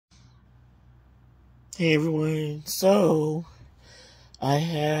Hey everyone, so I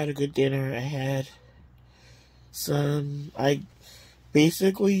had a good dinner. I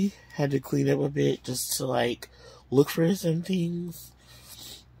basically had to clean up a bit just to look for some things.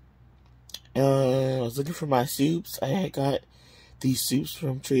 I was looking for my soups. I had got these soups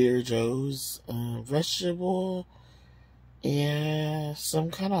from Trader Joe's, vegetable and some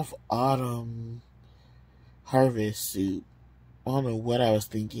kind of autumn harvest soup. I don't know what I was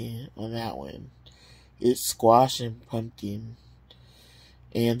thinking on that one. It's squash and pumpkin.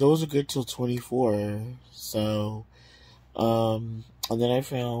 And those are good till 24. So, and then I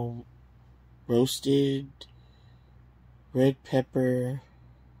found roasted red pepper,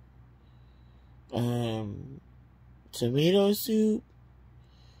 tomato soup,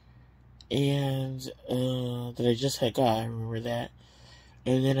 and, that I just had got, I remember that.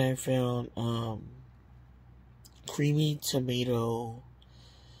 And then I found, creamy tomato,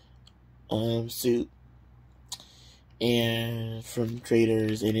 soup. And from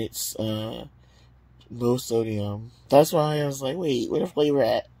Traders, and it's low sodium. That's why I was like, wait, where the flavor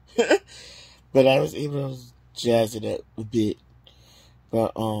at? But I was able to jazz it up a bit.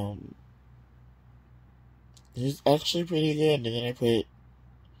 But it's actually pretty good. And then I put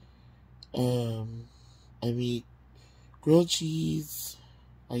grilled cheese.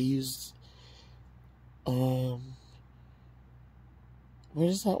 I used what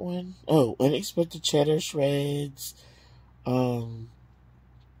is that one? Oh, unexpected cheddar shreds. What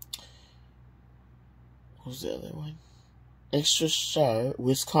was the other one? Extra sharp,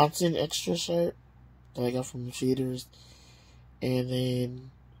 Wisconsin extra sharp that I got from the Traders, and then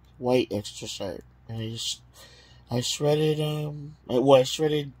white extra sharp. And I shredded I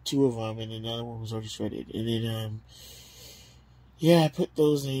shredded two of them, and another one was already shredded. And then yeah, I put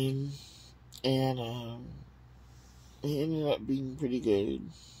those in, and it ended up being pretty good.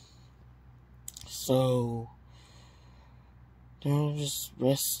 So now I'm just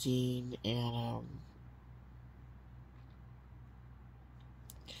resting and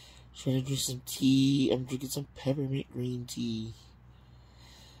trying to drink some tea. I'm drinking some peppermint green tea.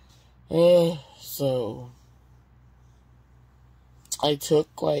 So I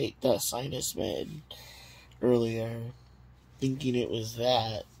took that sinus med earlier, thinking it was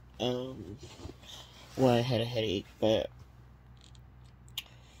that. Well, I had a headache, but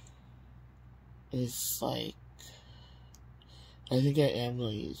it's I think I am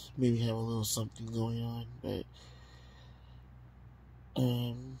maybe have a little something going on, but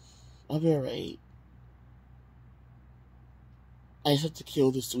I'll be alright. I just have to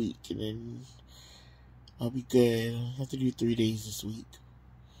kill this week, and then I'll be good. I have to do 3 days this week.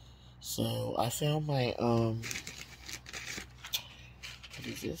 So I found my what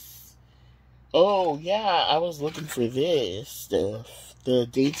is this? Oh, yeah, I was looking for this stuff. The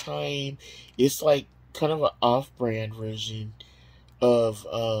daytime, it's kind of an off-brand version of,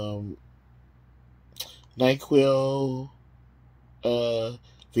 NyQuil,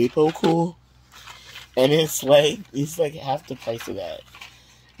 VapoCool. And it's half the price of that.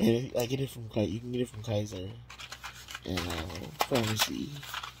 And you can get it from Kaiser and, pharmacy.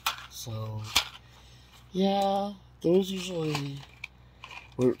 So, yeah, those usually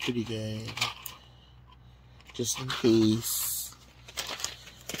work pretty good. Just in case.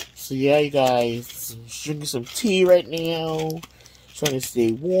 So yeah, you guys, I'm drinking some tea right now. Trying to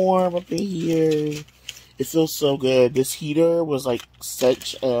stay warm up in here. It feels so good. This heater was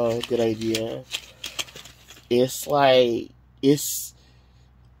such a good idea. It's a,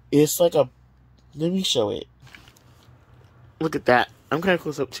 let me show it. Look at that. I'm kind of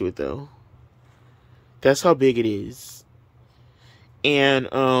close up to it though. That's how big it is. And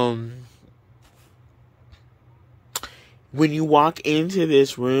when you walk into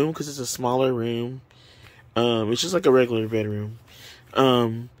this room, because it's a smaller room, it's just like a regular bedroom.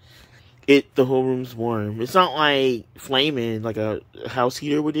 The whole room's warm. It's not flaming like a house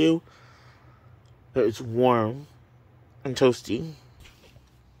heater would do, but it's warm and toasty.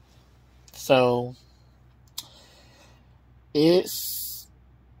 So it's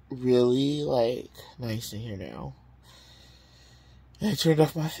really nice in here now. I turned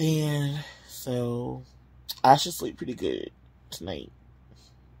off my fan, so I should sleep pretty good tonight.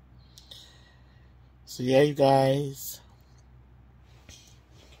 So yeah, you guys.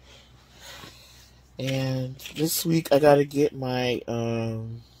 And this week I gotta get my,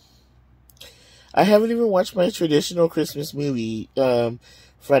 I haven't even watched my traditional Christmas movie,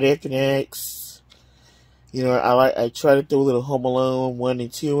 Friday After Next. You know, I try to throw a little Home Alone 1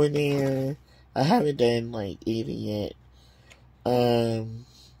 and 2 in there. I haven't done anything yet.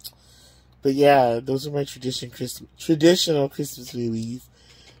 But yeah, those are my traditional Christmas movies.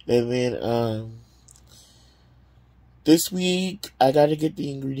 And then this week, I gotta get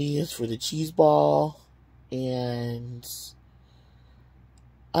the ingredients for the cheese ball, and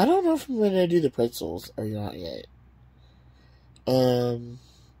I don't know if I'm gonna do the pretzels or not yet.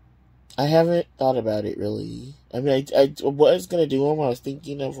 I haven't thought about it really. I mean, I was gonna do them. I was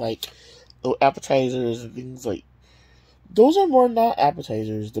thinking of like appetizers and things like. Those are more not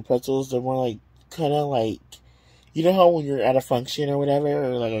appetizers. The pretzels, they're more like kind of like, you know how when you're at a function or whatever,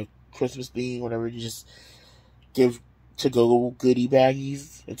 or like a Christmas thing, whatever, you just give to go goodie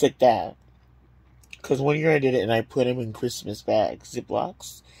baggies. It's like that. Because one year I did it and I put them in Christmas bags,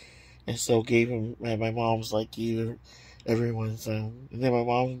 Ziplocs, and so gave them. My mom's like, gave everyone some, and then my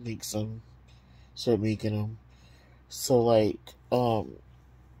mom makes some, started making them. So like,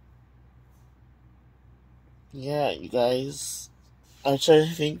 yeah, you guys, I'm trying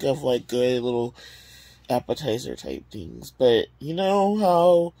to think of like good little appetizer type things, but you know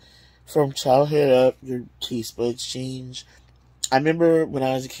how from childhood up your taste buds change. I remember when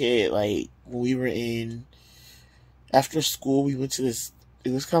I was a kid, like when we were in after school, we went to this.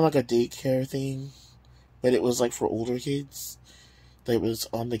 It was kind of like a daycare thing, but it was like for older kids. That was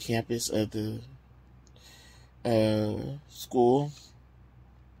on the campus of the school,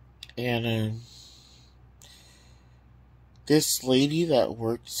 and this lady that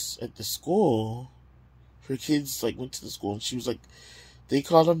works at the school, her kids like went to the school, and she was like, they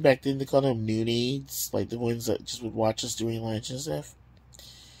called them back then. They called them noon-aides, like the ones that just would watch us during lunch and stuff.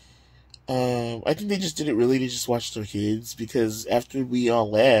 I think they just did it really to just watch their kids, because after we all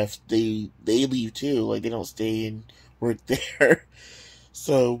left, they leave too. Like they don't stay and work there.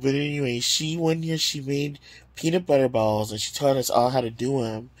 So, but anyway, one year she made peanut butter balls, and she taught us all how to do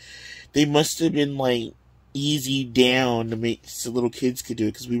them. They must have been like easy down to make so little kids could do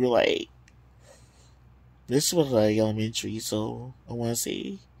it, because we were like, this was like elementary, so I want to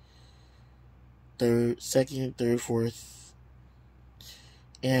say second, third, fourth,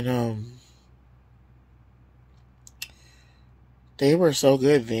 and they were so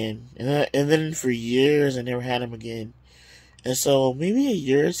good then, and then for years I never had them again, and so maybe a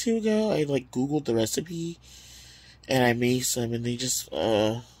year or two ago I like Googled the recipe, and I made some, and they just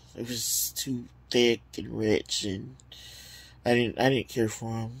it was too thick and rich, and I didn't care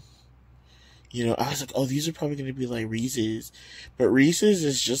for them. You know, I was like, oh, these are probably going to be like Reese's. But Reese's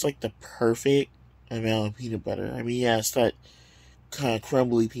is just like the perfect amount of peanut butter. I mean, yeah, it's not kind of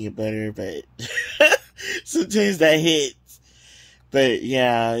crumbly peanut butter, but sometimes that hits. But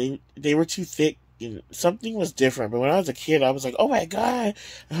yeah, they were too thick. And something was different. But when I was a kid, I was like, oh my god,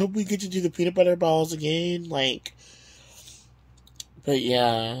 I hope we get to do the peanut butter balls again. Like, but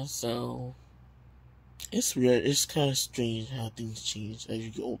yeah, so it's weird. It's kind of strange how things change as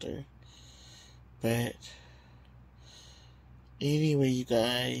you get older. But anyway, you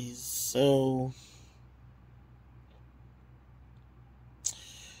guys, so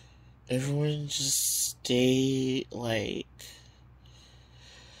everyone just stay like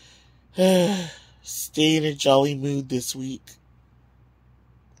stay in a jolly mood this week.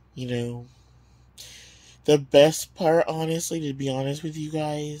 You know, the best part, honestly, to be honest with you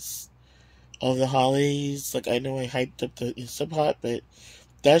guys, of the holidays, like I know I hyped up the Instant Pot, but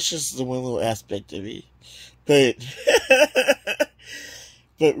that's just the one little aspect of it. But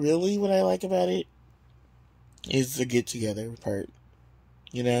but really what I like about it is the get together part.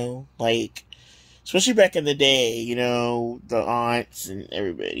 You know? Like, especially back in the day, you know, the aunts and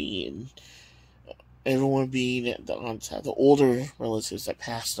everybody, and everyone being at the aunt's house, the older relatives that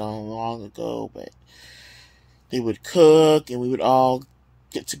passed on long ago, but they would cook and we would all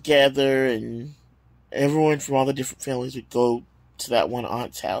get together, and everyone from all the different families would go to that one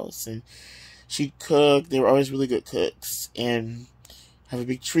aunt's house, and she'd cook. They were always really good cooks, and have a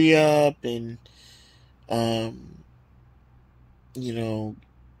big tree up, and you know,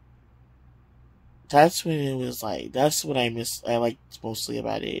 that's when it was like, that's what I liked mostly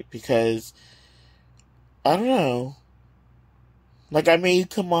about it, because I don't know, like I may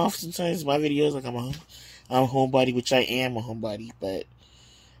come off sometimes in my videos like I'm a homebody, which I am a homebody, but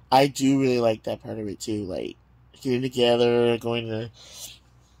I do really like that part of it too, like getting together, going to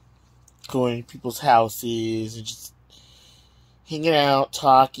people's houses, and just hanging out,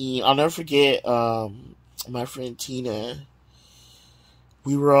 talking. I'll never forget my friend Tina.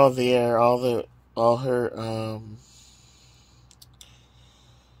 We were all there, all her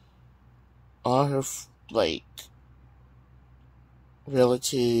like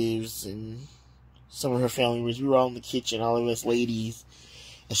relatives and some of her family members. We were all in the kitchen, all of us ladies,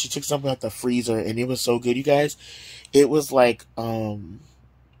 and she took something out the freezer, and it was so good, you guys. It was like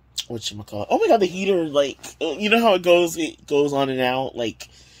whatchamacallit? Oh my god, the heater, like, you know how it goes on and out, like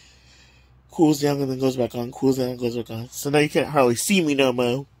cools down and then goes back on, cools down and goes back on. So now you can't hardly see me no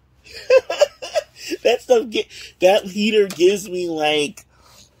more. That heater gives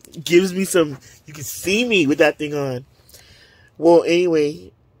me some, you can see me with that thing on. Well,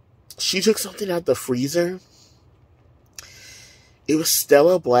 anyway, she took something out the freezer. It was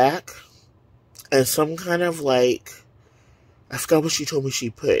Stella Black and some kind of I forgot what she told me she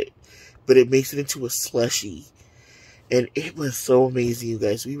put, but it makes it into a slushie. And it was so amazing, you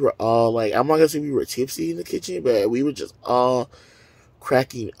guys. We were all I'm not gonna say we were tipsy in the kitchen, but we were just all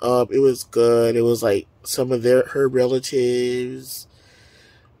cracking up. It was good. It was some of her relatives.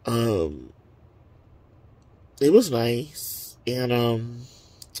 It was nice. And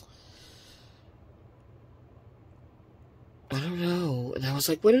I don't know. And I was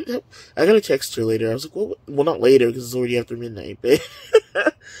like, I gotta text her later. I was like, well, not later because it's already after midnight, but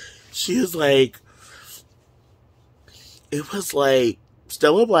she was like, it was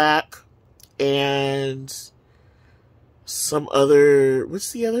Stella Black and some other,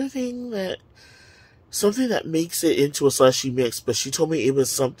 what's the other thing something that makes it into a slushy mix, but she told me it was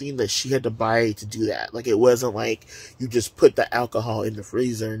something that she had to buy to do that. It wasn't you just put the alcohol in the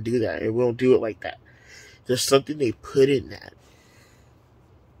freezer and do that. It won't do it like that. There's something they put in that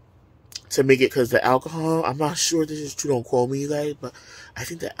to make it, because the alcohol, I'm not sure if this is true, don't quote me, you guys, but I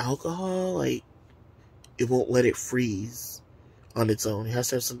think the alcohol, it won't let it freeze on its own. It has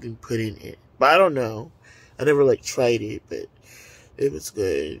to have something put in it. But I don't know. I never, tried it, but it was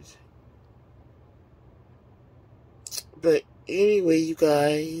good. But anyway, you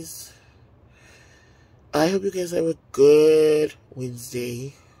guys, I hope you guys have a good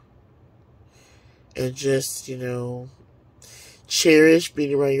Wednesday. And just, cherish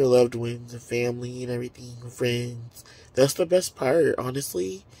being around your loved ones and family and everything, and friends. That's the best part,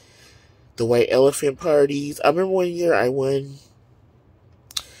 honestly. The white elephant parties. I remember one year I was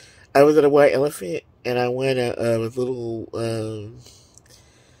at a white elephant and I won a little,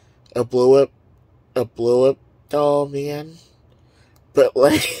 a blow up doll, man. But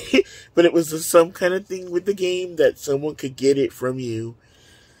but it was some kind of thing with the game that someone could get it from you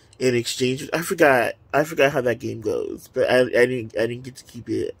in exchange. I forgot how that game goes, but I didn't get to keep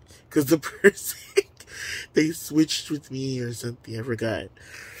it because the person they switched with me or something. I forgot.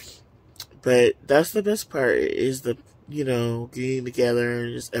 But that's the best part, is the getting together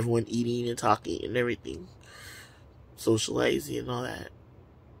and just everyone eating and talking and everything, socializing and all that.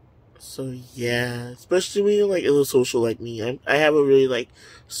 So yeah, especially when you're a little social like me. I have a really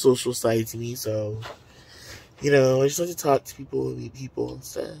social side to me, so I just like to talk to people and meet people and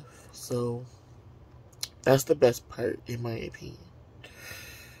stuff. So that's the best part, in my opinion.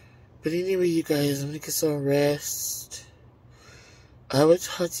 But anyway, you guys, I'm gonna get some rest. I will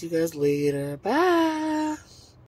talk to you guys later. Bye.